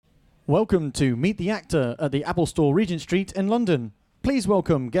Welcome to Meet the Actor at the Apple Store, Regent Street in London. Please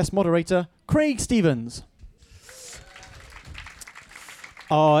welcome guest moderator Craig Stevens.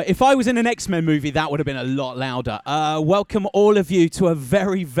 If I was in an X-Men movie, that would have been a lot louder. Welcome all of you to a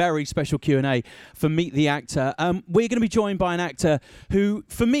very, very special Q&A for Meet the Actor. We're going to be joined by an actor who,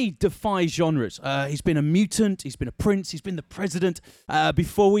 for me, defies genres. He's been a mutant, he's been a prince, he's been the president.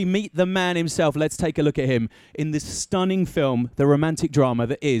 Before we meet the man himself, let's take a look at him in this stunning film, the romantic drama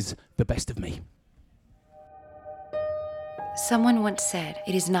that is The Best of Me. Someone once said,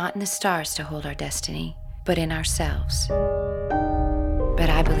 it is not in the stars to hold our destiny, but in ourselves. But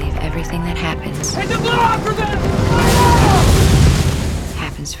I believe everything that happens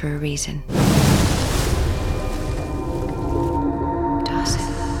happens for a reason. Dawson.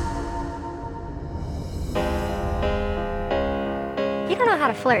 You don't know how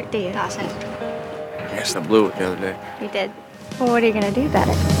to flirt, do you, Dawson? I guess I blew it the other day. You did. Well, what are you gonna do about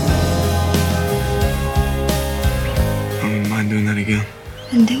it? I wouldn't mind doing that again.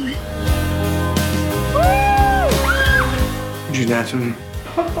 Then do it. Would you dance with me?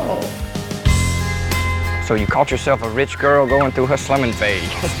 So you caught yourself a rich girl going through her slumming phase.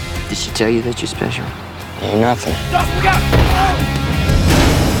 Did she tell you that you're special? Nothing.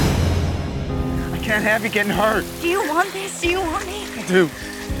 I can't have you getting hurt. Do you want this? Do you want me? I do.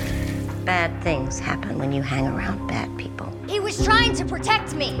 Bad things happen when you hang around bad people. He was trying to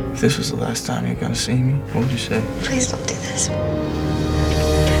protect me. If this was the last time you're gonna see me, what would you say? Please don't do this.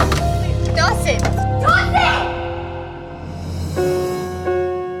 Dawson! Dawson!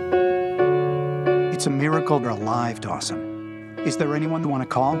 It's a miracle you're alive, Dawson. Is there anyone you want to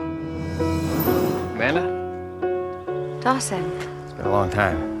call? Amanda? Dawson, It's been a long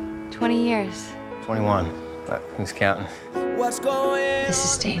time. 20 years. 21. But who's counting? This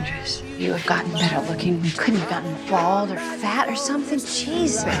is dangerous. You have gotten better looking. You couldn't have gotten bald or fat or something.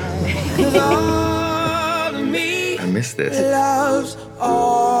 Jeez. I miss this. A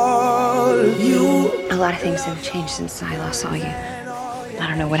lot of things have changed since I last saw you. I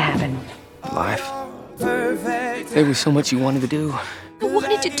don't know what happened. Life. There was so much you wanted to do. I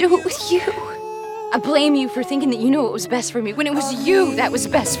wanted to do it with you. I blame you for thinking that you knew what was best for me when it was you that was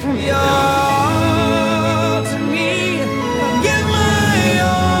best for me.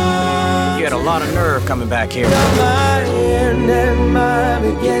 You had a lot of nerve coming back here. Even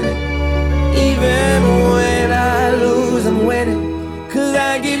when I lose, I'm winning. 'Cause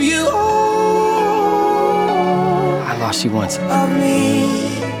I give you all I lost you once. of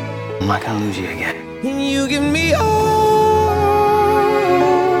me. I'm not gonna lose you again. And you give me all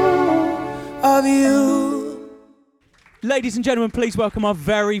of you. Ladies and gentlemen, please welcome our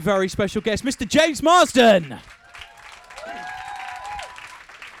very, very special guest, Mr. James Marsden.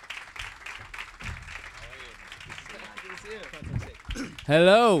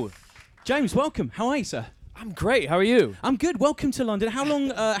 Hello. James, welcome. How are you, sir? I'm great. How are you? I'm good. Welcome to London. How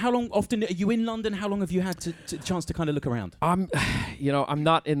long often are you in London? How long have you had to chance to kind of look around? I'm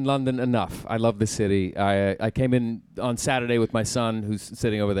not in London enough. I love the city. I came in on Saturday with my son, who's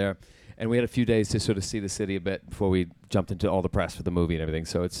sitting over there, and we had a few days to sort of see the city a bit before we jumped into all the press for the movie and everything.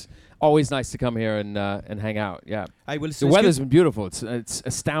 So it's always nice to come here and hang out. Yeah. Hey, well, The weather's been beautiful. It's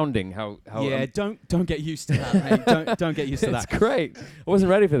astounding how yeah, don't get used to that, mate. Don't get used to that. It's great. I wasn't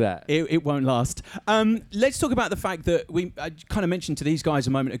ready for that. It won't last. Let's talk about the fact that I kind of mentioned to these guys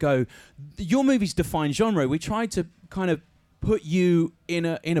a moment ago, your movies define genre. We tried to kind of put you in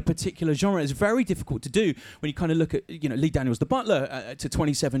a particular genre. It's very difficult to do when you kind of look at Lee Daniels the Butler to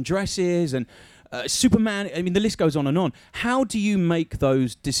 27 Dresses and Superman. I mean, the list goes on and on. How do you make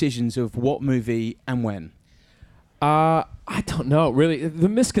those decisions of what movie and when? I don't know, really. The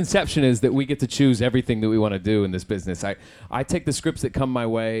misconception is that we get to choose everything that we want to do in this business. I take the scripts that come my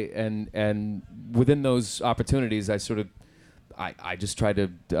way, and within those opportunities, I just try to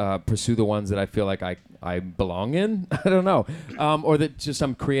pursue the ones that I feel like I belong in. I don't know, or that just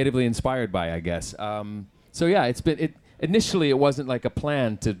I'm creatively inspired by, I guess. So yeah, initially it wasn't like a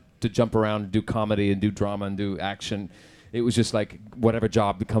plan to jump around and do comedy and do drama and do action. It was just like whatever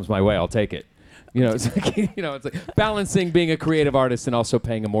job comes my way, I'll take it. It's like it's like balancing being a creative artist and also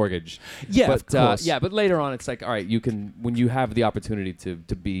paying a mortgage. Yeah, but, of course. But later on, it's like, all right, you can, when you have the opportunity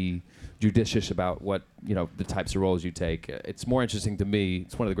to be judicious about what the types of roles you take. It's more interesting to me.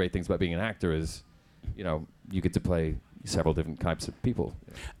 It's one of the great things about being an actor is, you get to play several different types of people.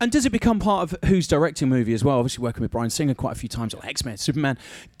 And does it become part of who's directing a movie as well? Obviously working with Bryan Singer quite a few times, like X-Men, Superman.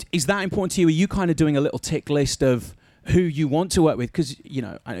 Is that important to you? Are you kind of doing a little tick list of who you want to work with? Because,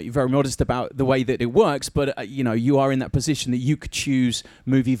 I know you're very modest about the way that it works, but, you are in that position that you could choose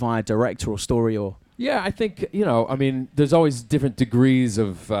movie via director or story or... Yeah, I think, there's always different degrees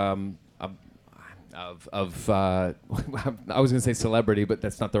of I was gonna say celebrity, but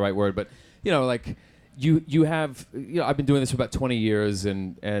that's not the right word. But like you have I've been doing this for about 20 years,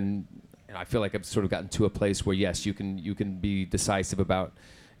 and I feel like I've sort of gotten to a place where yes, you can be decisive about.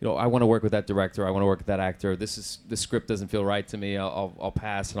 I want to work with that director. I want to work with that actor. The script doesn't feel right to me. I'll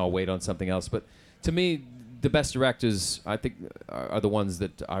pass and I'll wait on something else. But to me, the best directors, I think, are the ones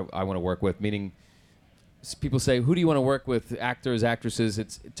that I want to work with. Meaning, people say, "Who do you want to work with? Actors,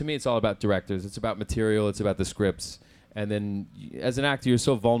 actresses?" To me, it's all about directors. It's about material. It's about the scripts. And then, as an actor, you're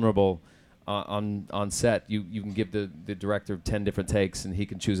so vulnerable on set. You can give the director 10 different takes, and he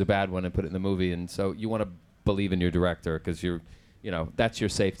can choose a bad one and put it in the movie. And so you want to believe in your director because you're. That's your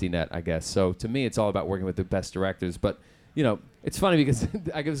safety net, I guess. So to me, it's all about working with the best directors. But, it's funny because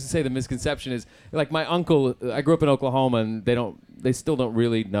I guess to say the misconception is like my uncle. I grew up in Oklahoma, and they still don't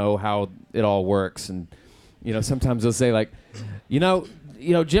really know how it all works. And sometimes they'll say like,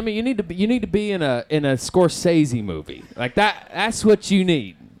 Jimmy, you need to be in a Scorsese movie like that. That's what you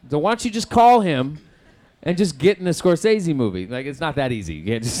need. So why don't you just call him and just get in a Scorsese movie? Like it's not that easy. You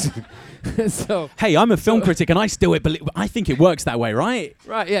can't just. So hey, I'm a film critic, and I still believe. I think it works that way, right?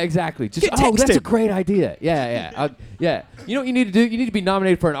 Right. Yeah. Exactly. Just that's a great idea. Yeah. Yeah. You know what you need to do? You need to be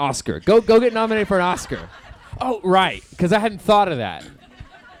nominated for an Oscar. Go get nominated for an Oscar. Oh, right. Because I hadn't thought of that.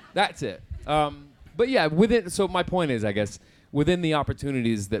 That's it. But yeah, so my point is, I guess, within the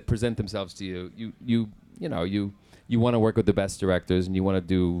opportunities that present themselves to you, you want to work with the best directors, and you want to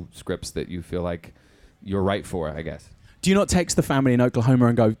do scripts that you feel like you're right for, I guess. Do you not text the family in Oklahoma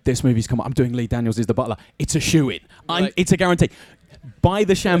and go, "This movie's come up. I'm doing Lee Daniels as the butler. It's a shoo-in. It's a guarantee. Buy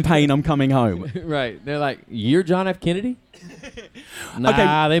the champagne. I'm coming home." Right. They're like, "You're John F. Kennedy?"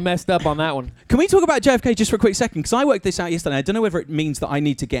 Nah, they messed up on that one. Can we talk about JFK just for a quick second? Because I worked this out yesterday. I don't know whether it means that I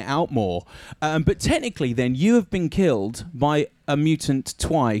need to get out more. But technically, then, you have been killed by a mutant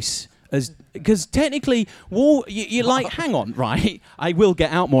twice. Because technically, you're like, hang on, right? I will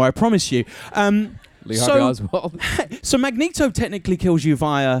get out more, I promise you. Lee Harvey Oswald. So Magneto technically kills you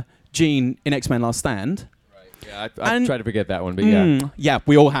via Jean in X-Men Last Stand. Right. Yeah, I try to forget that one, but yeah. Yeah,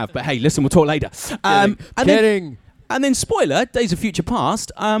 we all have. But hey, listen, we'll talk later. Kidding. And then, spoiler, Days of Future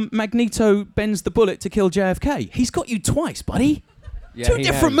Past, Magneto bends the bullet to kill JFK. He's got you twice, buddy. Yeah, Two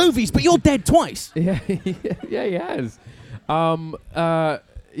different movies, but you're dead twice. Yeah, yeah, he has.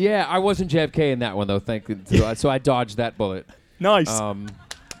 Yeah, I wasn't JFK in that one, though, thank you. So I dodged that bullet. Nice.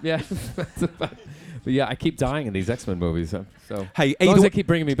 Yeah. But yeah, I keep dying in these X-Men movies. So hey, as long as they keep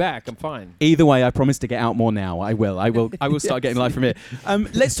bringing me back, I'm fine. Either way, I promise to get out more now. I will start getting live from here.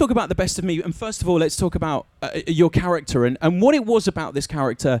 Let's talk about The Best of Me. And first of all, let's talk about your character and what it was about this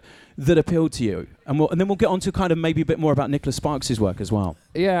character that appealed to you. And then we'll get on to kind of maybe a bit more about Nicholas Sparks' work as well.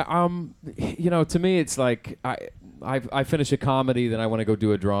 Yeah, to me, it's like I finish a comedy, then I want to go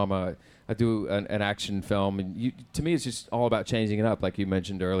do a drama. I do an action film. And to me, it's just all about changing it up, like you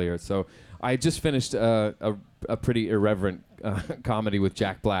mentioned earlier. So I just finished a pretty irreverent comedy with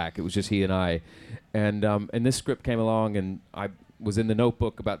Jack Black. It was just he and I. And this script came along, and I was in The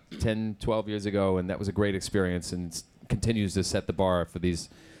Notebook about 10, 12 years ago, and that was a great experience and continues to set the bar for these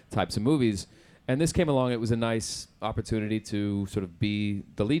types of movies. And this came along. It was a nice opportunity to sort of be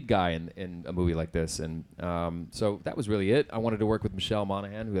the lead guy in a movie like this. And so that was really it. I wanted to work with Michelle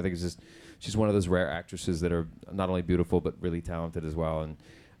Monaghan, who I think is she's one of those rare actresses that are not only beautiful but really talented as well.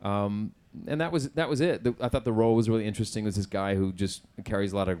 And that was it. I thought the role was really interesting. There's this guy who just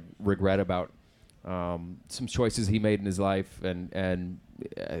carries a lot of regret about some choices he made in his life, and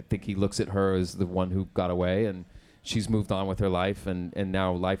I think he looks at her as the one who got away, and she's moved on with her life, and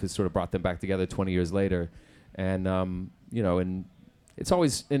now life has sort of brought them back together 20 years later. And and it's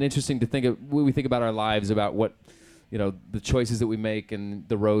always an interesting to think of when we think about our lives, about what the choices that we make and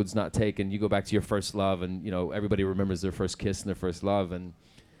the roads not taken. You go back to your first love, and everybody remembers their first kiss and their first love, and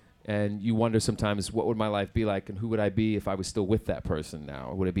you wonder sometimes, what would my life be like, and who would I be if I was still with that person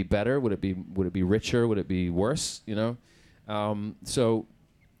now? Would it be better? Would it be richer? Would it be worse? So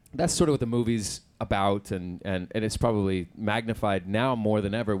that's sort of what the movie's about, and it's probably magnified now more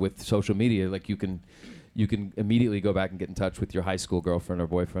than ever with social media. Like you can immediately go back and get in touch with your high school girlfriend or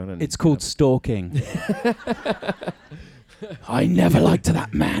boyfriend. And it's called stalking. I never liked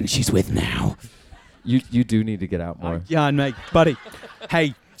that man she's with now. You do need to get out more. Yeah, mate, buddy.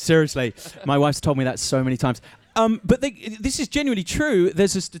 Hey. Seriously, my wife's told me that so many times. But this is genuinely true.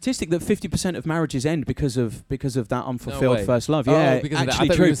 There's a statistic that 50% of marriages end because of that unfulfilled first love. Yeah, because actually of that. I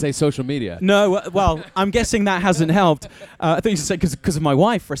thought you were going to say social media. No, well, I'm guessing that hasn't helped. I think you should say because of my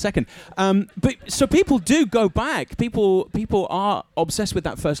wife for a second. But so people do go back. People are obsessed with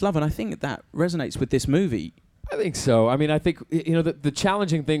that first love, and I think that resonates with this movie. I think so. I mean, I think the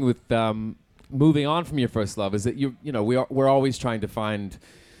challenging thing with moving on from your first love is that we're always trying to find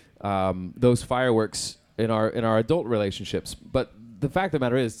those fireworks in our adult relationships. But the fact of the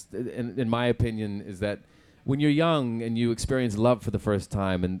matter is, in my opinion, is that when you're young and you experience love for the first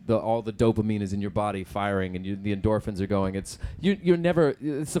time, and all the dopamine is in your body firing, and the endorphins are going, it's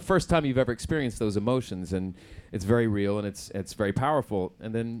the first time you've ever experienced those emotions, and it's very real and it's very powerful.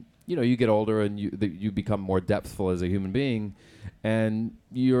 And then you get older and you become more depthful as a human being, and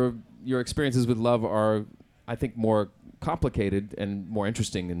your experiences with love are, I think, more complicated and more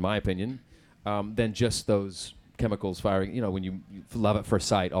interesting, in my opinion, than just those chemicals firing. When you love at first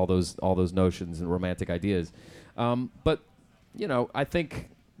sight, all those notions and romantic ideas. But I think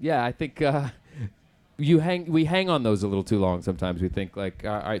we hang on those a little too long. Sometimes we think like,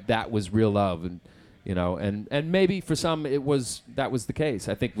 all right, that was real love, and maybe for some that was the case.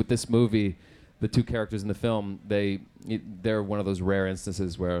 I think with this movie, the two characters in the film, they're one of those rare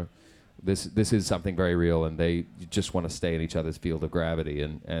instances where this is something very real, and they just want to stay in each other's field of gravity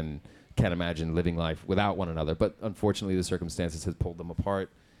and can't imagine living life without one another. But unfortunately, the circumstances has pulled them apart.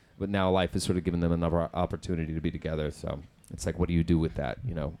 But now life has sort of given them another opportunity to be together. So it's like, what do you do with that?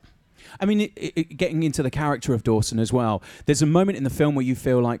 I mean, getting into the character of Dawson as well, there's a moment in the film where you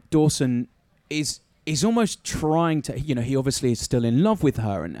feel like Dawson is almost trying to, he obviously is still in love with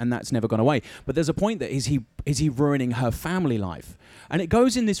her, and that's never gone away. But there's a point that is he ruining her family life? And it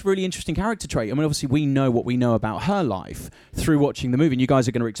goes in this really interesting character trait. I mean, obviously we know what we know about her life through watching the movie, and you guys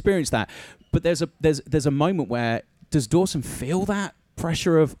are going to experience that. But there's a moment where, does Dawson feel that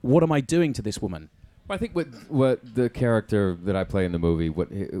pressure of, what am I doing to this woman? Well, I think what the character that I play in the movie,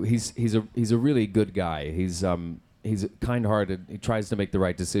 he's a really good guy. He's kind-hearted. He tries to make the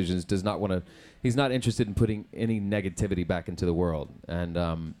right decisions. He's not interested in putting any negativity back into the world.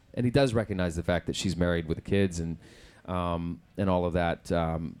 And he does recognize the fact that she's married with kids and all of that.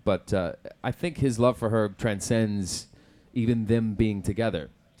 But I think his love for her transcends even them being together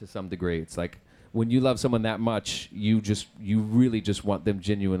to some degree. It's like, when you love someone that much, you really just want them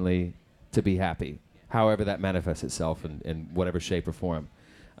genuinely to be happy, however that manifests itself in whatever shape or form.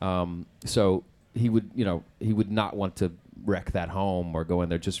 So he would not want to wreck that home or go in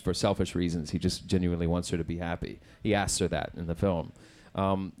there just for selfish reasons. He just genuinely wants her to be happy. He asks her that in the film.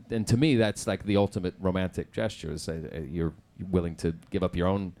 And to me, that's like the ultimate romantic gesture, is you're willing to give up your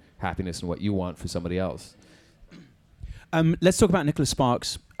own happiness and what you want for somebody else. Let's talk about Nicholas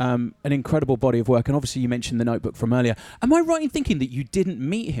Sparks, an incredible body of work. And obviously you mentioned The Notebook from earlier. Am I right in thinking that you didn't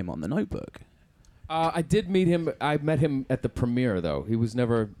meet him on The Notebook? I did meet him. I met him at the premiere, though. He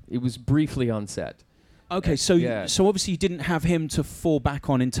was briefly on set. Okay, so obviously you didn't have him to fall back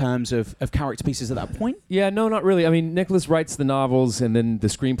on in terms of character pieces at that point? Yeah, no, not really. I mean, Nicholas writes the novels, and then the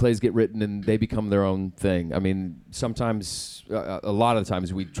screenplays get written, and they become their own thing. I mean, sometimes, a lot of the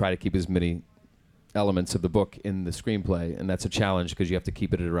times, we try to keep as many elements of the book in the screenplay, and that's a challenge because you have to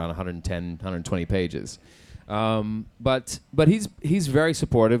keep it at around 110, 120 pages. But he's very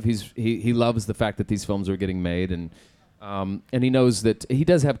supportive. He loves the fact that these films are getting made, and he knows that he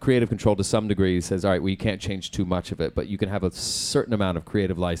does have creative control to some degree. He says, all right, well, you can't change too much of it, but you can have a certain amount of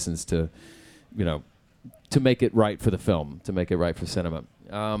creative license to make it right for the film, to make it right for cinema.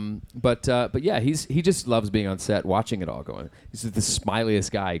 But yeah, he just loves being on set, watching it all going. He's the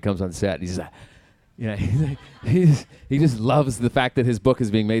smiliest guy. He comes on set, and he's like, he just loves the fact that his book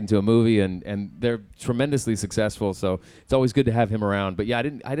is being made into a movie, and they're tremendously successful. So it's always good to have him around. But yeah, I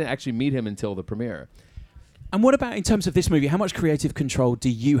didn't actually meet him until the premiere. And what about in terms of this movie? How much creative control do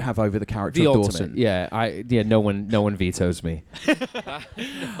you have over the character of Dawson? Yeah, no one vetoes me.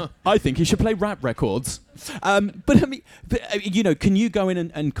 I think he should play rap records. But I mean, can you go in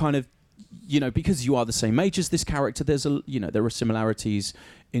and kind of, because you are the same age as this character, there are similarities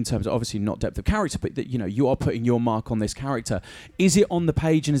in terms of, obviously not depth of character, but that you are putting your mark on this character. Is it on the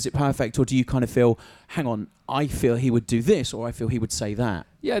page and is it perfect, or do you kind of feel, hang on, I feel he would do this, or I feel he would say that?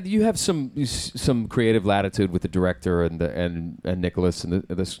 Yeah, you have some creative latitude with the director and Nicholas and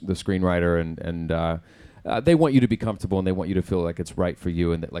the screenwriter, and they want you to be comfortable, and they want you to feel like it's right for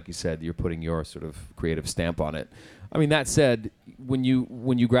you, and that, like you said, you're putting your sort of creative stamp on it. I mean, that said, when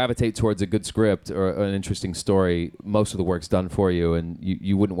you gravitate towards a good script or an interesting story, most of the work's done for you, and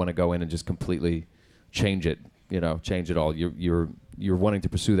you wouldn't want to go in and just completely change it all. You're wanting to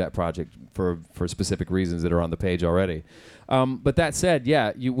pursue that project for specific reasons that are on the page already. But that said,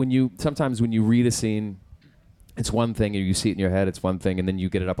 yeah, sometimes when you read a scene, it's one thing, and you see it in your head, it's one thing, and then you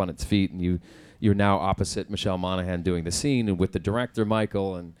get it up on its feet, and you're now opposite Michelle Monaghan doing the scene, and with the director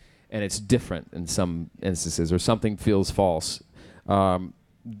Michael, and it's different in some instances, or something feels false.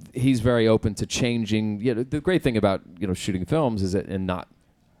 He's very open to changing. The great thing about shooting films is that, and not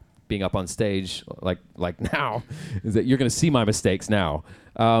being up on stage like now, is that you're going to see my mistakes now.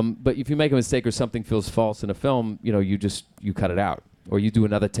 But if you make a mistake or something feels false in a film, you cut it out, or you do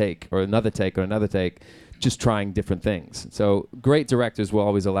another take, or another take, or another take, just trying different things. So great directors will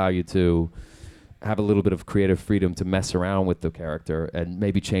always allow you to have a little bit of creative freedom to mess around with the character and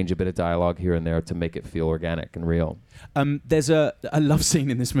maybe change a bit of dialogue here and there to make it feel organic and real. There's a love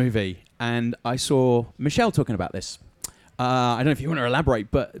scene in this movie, and I saw Michelle talking about this. I don't know if you want to elaborate,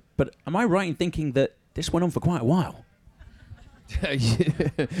 but am I right in thinking that this went on for quite a while? I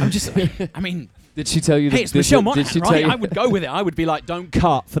mean, did she tell you? Hey, it's Michelle Monaghan, right? I would go with it. I would be like, "Don't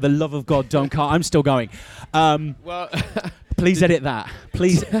cut, for the love of God, don't cut." I'm still going. Well, please edit that.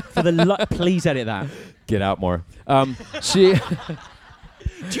 Please, please edit that. Get out more. She.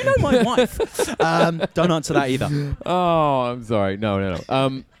 Do you know my wife? Don't answer that either. Oh, I'm sorry. No.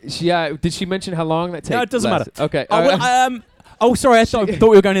 Did she mention how long that takes? No, it doesn't matter. Okay. Sorry. I thought we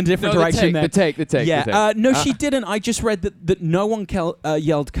were going in a different direction there. The take. Yeah. No, she didn't. I just read that no one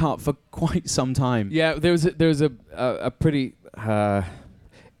yelled cut for quite some time. Yeah. There was a pretty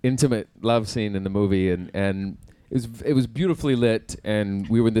intimate love scene in the movie, and it was beautifully lit, and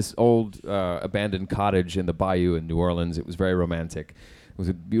we were in this old abandoned cottage in the bayou in New Orleans. It was very romantic. It was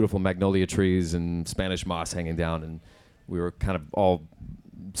a beautiful magnolia trees and Spanish moss hanging down, and we were kind of all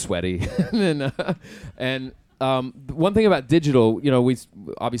sweaty. and one thing about digital, we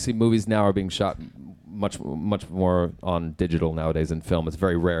obviously movies now are being shot much more on digital nowadays than film. It's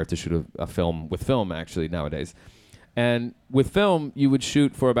very rare to shoot a film with film actually nowadays. And with film, you would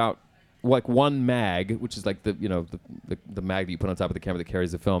shoot for about like one mag, which is like the mag that you put on top of the camera that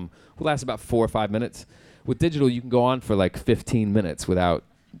carries the film, will last about 4 or 5 minutes. With digital, you can go on for like 15 minutes without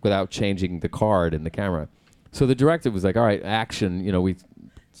changing the card in the camera. So the director was like, "All right, action." We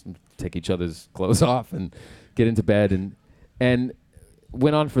take each other's clothes off and get into bed, and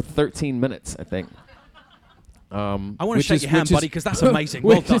went on for 13 minutes, I think. I want to shake your hand, buddy, because that's amazing.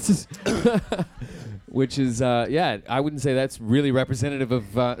 Well done. Which is, I wouldn't say that's really representative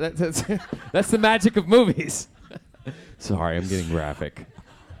of, that's the magic of movies. Sorry, I'm getting graphic.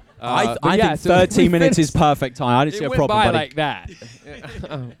 I think 13 minutes is perfect time. I didn't see a problem, buddy. Like that.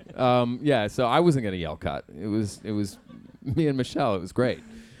 So I wasn't going to yell cut. It was me and Michelle. It was great.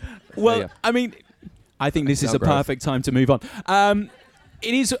 Well, I mean, I think this is a perfect time to move on.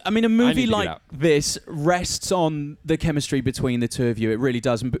 It is. I mean, a movie like this rests on the chemistry between the two of you. It really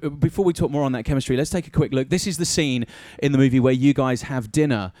does. And before we talk more on that chemistry, let's take a quick look. This is the scene in the movie where you guys have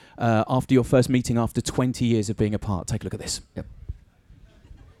dinner after your first meeting after 20 years of being apart. Take a look at this. Yep.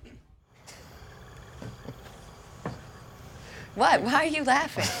 What? Why are you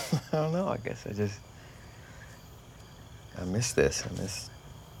laughing? I don't know. I guess I miss this. I miss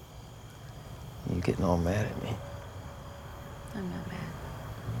you getting all mad at me. I'm not mad.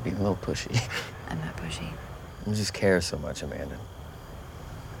 Being a little pushy. I'm not pushy. You just care so much, Amanda.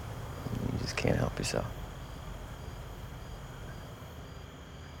 You just can't help yourself.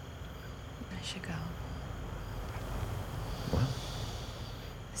 I should go. What?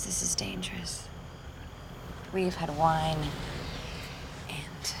 This is dangerous. We've had wine,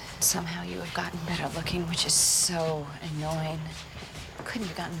 and somehow you have gotten better looking, which is so annoying. Couldn't you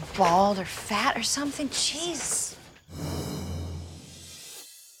have gotten bald or fat or something? Jeez.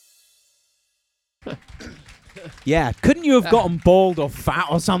 Yeah, couldn't you have gotten bald or fat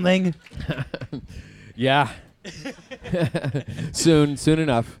or something? Yeah. Soon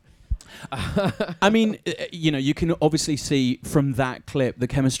enough. I mean, you can obviously see from that clip the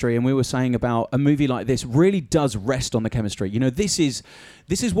chemistry, and we were saying about a movie like this really does rest on the chemistry. This is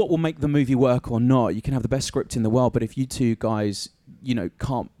what will make the movie work or not. You can have the best script in the world, but if you two guys,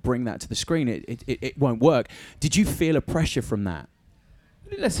 can't bring that to the screen, it won't work. Did you feel a pressure from that? I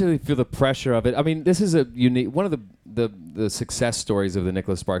didn't necessarily feel the pressure of it. I mean, this is a unique one of the success stories of the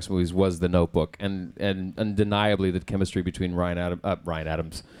Nicholas Sparks movies was The Notebook, and undeniably the chemistry between Rachel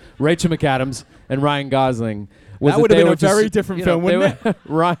McAdams and Ryan Gosling was that would have been a very different film, wouldn't it?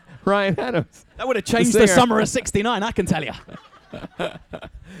 Ryan Adams. That would have changed the summer of '69. I can tell you.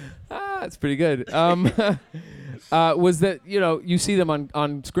 That's pretty good. Was that you see them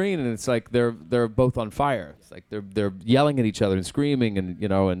on screen and it's like they're both on fire. It's like they're yelling at each other and screaming and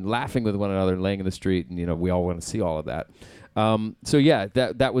and laughing with one another and laying in the street, and we all want to see all of that. So yeah,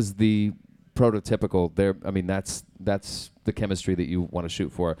 that was the prototypical. There, I mean that's the chemistry that you want to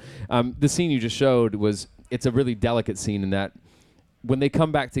shoot for. The scene you just showed it's a really delicate scene in that when they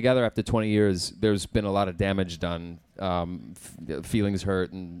come back together after 20 years, there's been a lot of damage done, feelings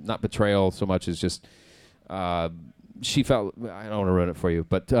hurt, and not betrayal so much as just. She felt, I don't want to ruin it for you,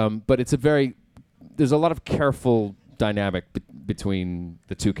 but it's there's a lot of careful dynamic between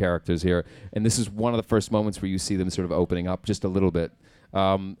the two characters here, and this is one of the first moments where you see them sort of opening up just a little bit.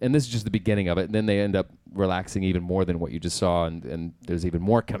 And this is just the beginning of it, and then they end up relaxing even more than what you just saw, and there's even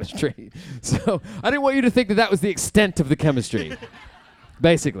more chemistry. So I didn't want you to think that was the extent of the chemistry,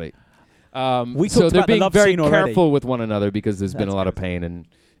 basically. We so talked they're about the being love very scene already. careful with one another because there's been a lot of pain, and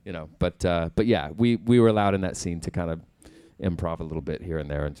but yeah, we were allowed in that scene to kind of improv a little bit here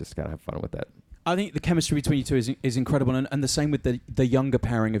and there and just kind of have fun with that. I think the chemistry between you two is incredible, and the same with the younger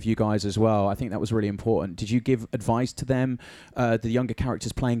pairing of you guys as well. I think that was really important. Did you give advice to them, the younger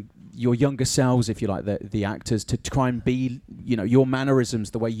characters playing your younger selves, if you like, the actors, to try and be, your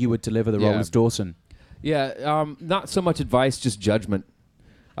mannerisms, the way you would deliver the role as Dawson? Yeah, not so much advice, just judgment.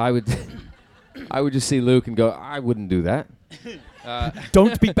 I would just see Luke and go, I wouldn't do that.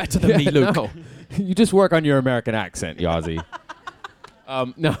 Don't be better than me, Luke. No. You just work on your American accent, Yazzie.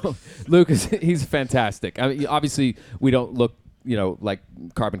 No, Luke he's fantastic. I mean, obviously we don't look, like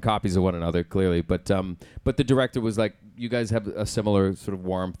carbon copies of one another, clearly, but the director was like, you guys have a similar sort of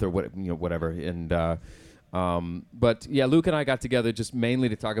warmth or whatever, and but yeah, Luke and I got together just mainly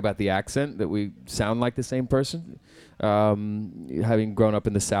to talk about the accent, that we sound like the same person. Having grown up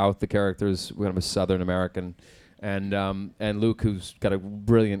in the South, the characters were kind of a Southern American. And Luke, who's got a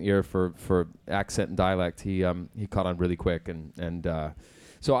brilliant ear for accent and dialect, he caught on really quick, and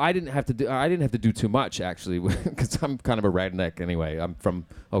so I didn't have to do too much, actually, because I'm kind of a redneck anyway. I'm from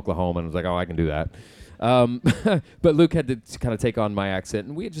Oklahoma, and I was like, I can do that. But Luke had to kind of take on my accent,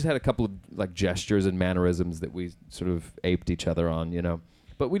 and we just had a couple of like gestures and mannerisms that we sort of aped each other on,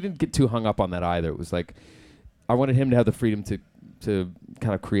 But we didn't get too hung up on that either. It was like I wanted him to have the freedom to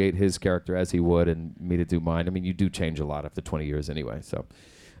kind of create his character as he would, and me to do mine. I mean, you do change a lot after 20 years anyway. So,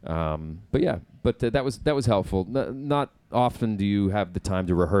 but yeah, that was helpful. Not often do you have the time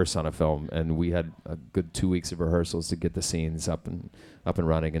to rehearse on a film, and we had a good 2 weeks of rehearsals to get the scenes up and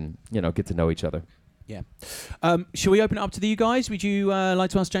running, and get to know each other. Yeah. Shall we open it up to you guys? Would you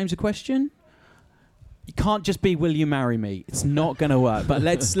like to ask James a question? You can't just be, will you marry me? It's not going to work. But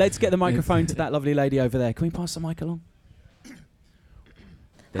let's get the microphone to that lovely lady over there. Can we pass the mic along?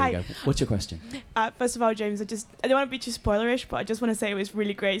 There you go. What's your question? First of all, James, I don't want to be too spoilerish, but I just want to say it was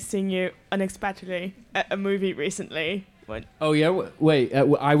really great seeing you unexpectedly at a movie recently. Oh yeah, wait.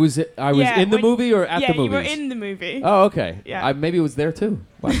 I was in the movie or at the movie? Yeah, you were in the movie. Oh, okay. Yeah. Maybe it was there too.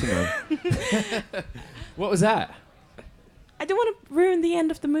 Watching it. What was that? I don't want to ruin the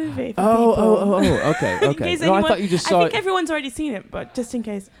end of the movie. For Oh, okay. In case No, I thought you just saw I think everyone's already seen it, but just in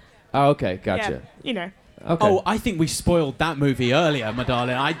case. Oh, okay, gotcha. Yeah, Okay. Oh, I think we spoiled that movie earlier, my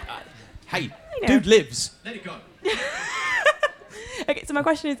darling. Hey, dude lives. Let it go. Okay, so my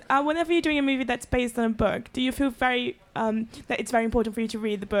question is, whenever you're doing a movie that's based on a book, do you feel that it's very important for you to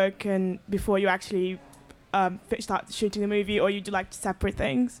read the book and before you actually start shooting the movie, or you do like separate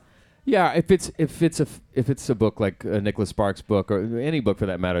things? Yeah, if it's a book like a Nicholas Sparks book, or any book for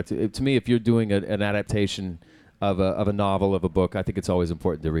that matter, to me, if you're doing an adaptation of a novel, of a book, I think it's always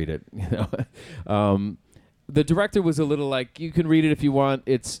important to read it. The director was a little like, you can read it if you want.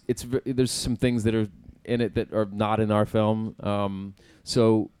 There's some things that are in it that are not in our film.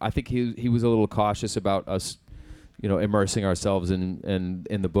 So I think he was a little cautious about us, immersing ourselves in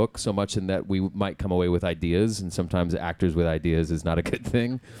the book so much, in that we might come away with ideas, and sometimes actors with ideas is not a good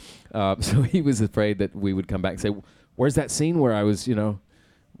thing. So he was afraid that we would come back and say, "Where's that scene where I was, doing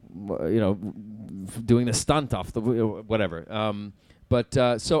the stunt off the whatever."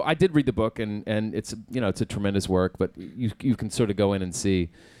 But so I did read the book, and it's it's a tremendous work. But you can sort of go in and see,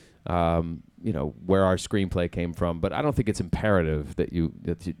 where our screenplay came from. But I don't think it's imperative that you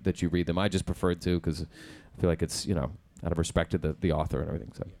read them. I just preferred to, because I feel like it's out of respect to the author and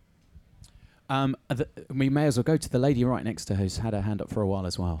everything. So. We may as well go to the lady right next to her, who's had her hand up for a while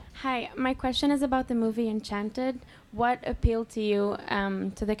as well. Hi, my question is about the movie Enchanted. What appealed to you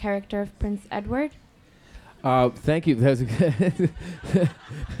to the character of Prince Edward? Thank you.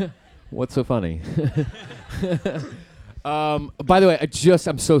 What's so funny? By the way,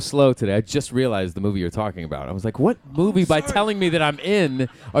 I'm so slow today. I just realized the movie you're talking about. I was like, what movie, by telling me that I'm in,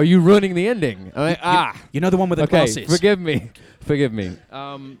 are you ruining the ending? I'm like, You know the one with the glasses. Forgive me.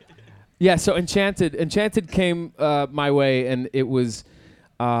 Yeah, so Enchanted came my way, and it was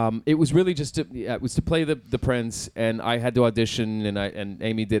really just to play the prince, and I had to audition, and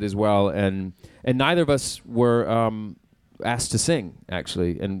Amy did as well, and neither of us were asked to sing,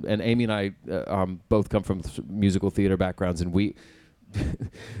 actually, and Amy and I both come from musical theater backgrounds, and we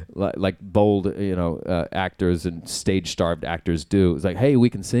like bold actors and stage starved actors do. It's like, hey, we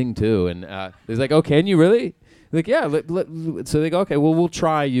can sing too, and it's like, oh, can you really? Like, yeah. So they go, okay, well, we'll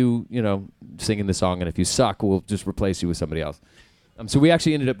try you, singing the song, and if you suck, we'll just replace you with somebody else. So we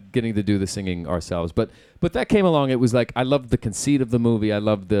actually ended up getting to do the singing ourselves. But that came along. It was like, I loved the conceit of the movie.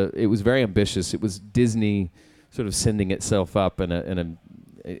 It was very ambitious. It was Disney sort of sending itself up in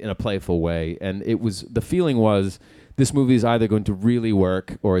a playful way. And the feeling was, this movie is either going to really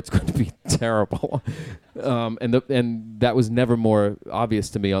work or it's going to be terrible. And that was never more obvious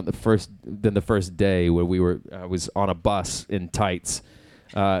to me than the first day where I was on a bus in tights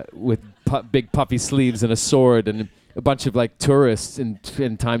with big puffy sleeves and a sword, and a bunch of like tourists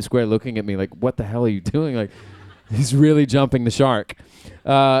in Times Square looking at me like, what the hell are you doing? Like, he's really jumping the shark.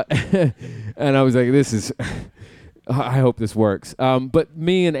 And I was like, I hope this works. But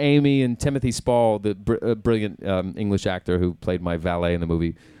me and Amy and Timothy Spall, the brilliant English actor who played my valet in the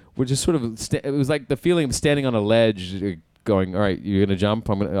movie, were just sort of, it was like the feeling of standing on a ledge going, all right, you're going to jump?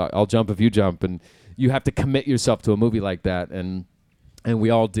 I'll jump if you jump. And you have to commit yourself to a movie like that. And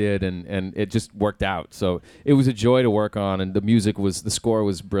we all did, and it just worked out. So it was a joy to work on, and the score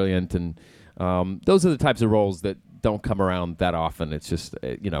was brilliant. And those are the types of roles that don't come around that often. It's just,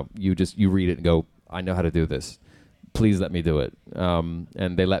 you read it and go, I know how to do this. Please let me do it.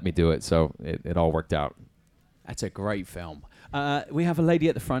 And they let me do it, so it all worked out. That's a great film. We have a lady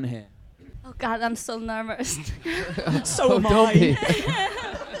at the front here. Oh, God, I'm so nervous. So am I.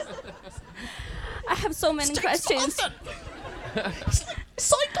 I have so many questions.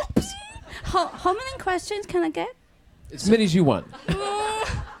 Cyclops. How many questions can I get? As many as you want.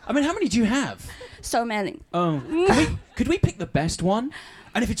 I mean, how many do you have? So many. Oh, could we pick the best one?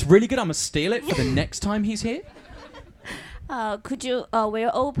 And if it's really good, I'm gonna steal it for the next time he's here. Could you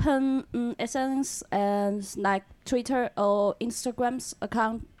will open SNS and like Twitter or Instagram's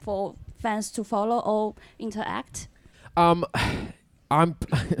account for fans to follow or interact? I'm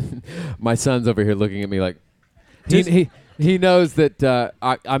my son's over here looking at me like he knows that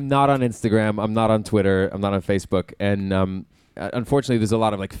I'm not on Instagram, I'm not on Twitter, I'm not on Facebook, and unfortunately there's a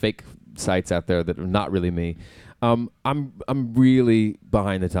lot of like fake sites out there that are not really me. I'm really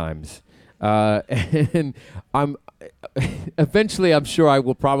behind the times, and eventually I'm sure I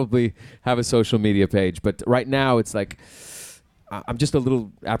will probably have a social media page, but right now it's like I'm just a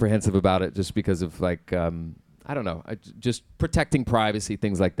little apprehensive about it, just because of like I don't know, just protecting privacy,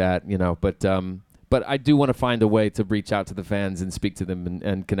 things like that, But I do want to find a way to reach out to the fans and speak to them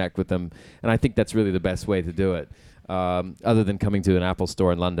and connect with them, and I think that's really the best way to do it. Other than coming to an Apple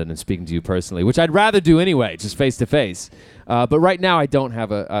store in London and speaking to you personally, which I'd rather do anyway, just face to face. But right now I don't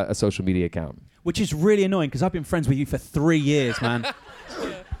have a social media account. Which is really annoying, because I've been friends with you for 3 years, man.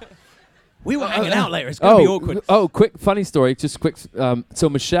 We were hanging out later. It's going to be awkward. Oh, quick funny story. Just quick. So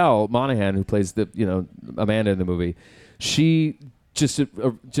Michelle Monaghan, who plays Amanda in the movie, she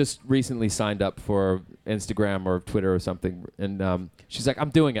just recently signed up for Instagram or Twitter or something, and she's like, I'm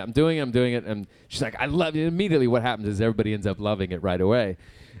doing it, and she's like, I love it. Immediately what happens is everybody ends up loving it right away.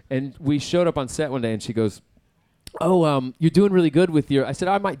 And we showed up on set one day, and she goes, oh, you're doing really good with your... I said,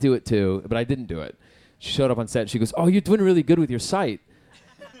 I might do it too, but I didn't do it. She showed up on set, and she goes, oh, you're doing really good with your site.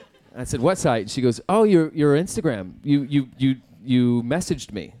 And I said, what site? And she goes, oh, your Instagram. You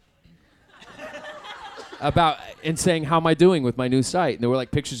messaged me about and saying, how am I doing with my new site? And there were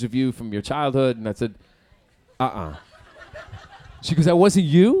like pictures of you from your childhood, and I said, She goes, that wasn't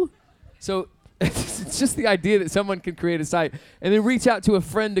you? So it's just the idea that someone can create a site and then reach out to a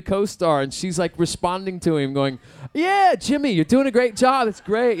friend to co-star, and she's like responding to him going, yeah, Jimmy, you're doing a great job. It's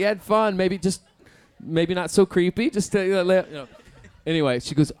great. You had fun. Maybe not so creepy. Just to, Anyway,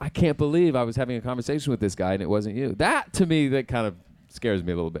 she goes, I can't believe I was having a conversation with this guy and it wasn't you. That, to me, that kind of scares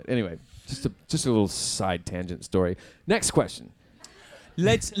me a little bit. Anyway, just a little side tangent story. Next question.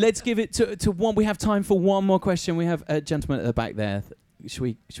 Let's give it to one. We have time for one more question. We have a gentleman at the back there. Should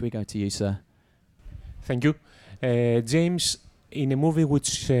we go to you, sir? Thank you. James, in a movie in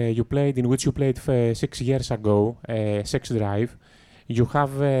which you played 6 years ago, Sex Drive, you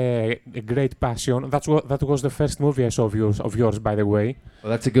have a great passion. That was the first movie I saw of yours, by the way. Well,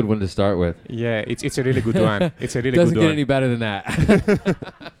 that's a good one to start with. Yeah, it's a really good one. It's a really Doesn't good get one. any better than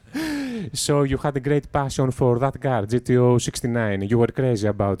that. So you had a great passion for that car, GTO 69. You were crazy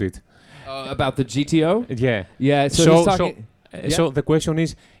about it. About the GTO? Yeah. Yeah. So the question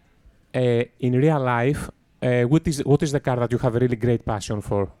is, in real life, what is the car that you have a really great passion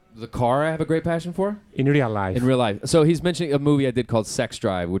for? The car I have a great passion for? In real life. In real life. So he's mentioning a movie I did called Sex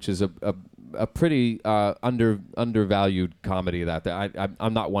Drive, which is a pretty undervalued comedy.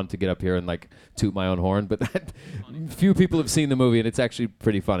 I'm not one to get up here and like toot my own horn, but few people have seen the movie, and it's actually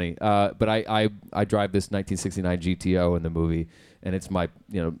pretty funny. But I drive this 1969 GTO in the movie, and it's my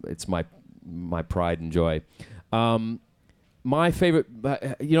pride and joy. My favorite,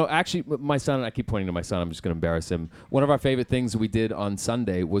 actually, my son, I keep pointing to my son, I'm just going to embarrass him. One of our favorite things we did on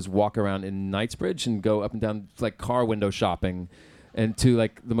Sunday was walk around in Knightsbridge and go up and down, like, car window shopping and to,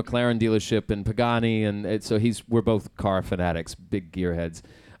 like, the McLaren dealership and Pagani. And so we're both car fanatics, big gearheads.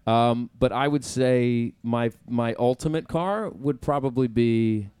 But I would say my ultimate car would probably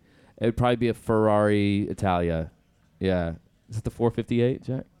be a Ferrari Italia. Yeah. Is it the 458,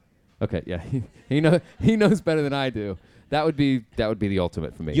 Jack? Okay, yeah. He knows better than I do. That would be the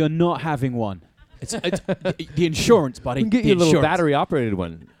ultimate for me. You're not having one. It's the insurance, buddy. We can get you a little battery operated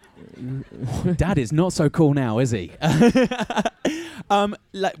one. Dad is not so cool now, is he?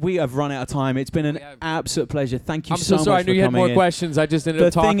 We have run out of time. It's been an absolute pleasure. Thank you so much for coming in. I'm so sorry. I knew you had more questions. I just ended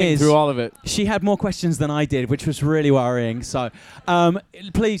up talking through all of it. She had more questions than I did, which was really worrying. So,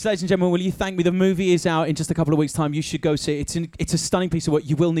 please, ladies and gentlemen, will you thank me? The movie is out in just a couple of weeks' time. You should go see it. It's a stunning piece of work.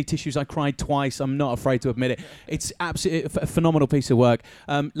 You will need tissues. I cried twice. I'm not afraid to admit it. It's absolutely a phenomenal piece of work.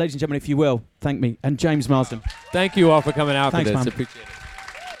 Ladies and gentlemen, if you will, thank me. And James Marsden. Thank you all for coming out Thanks, for this. Man. Appreciate it.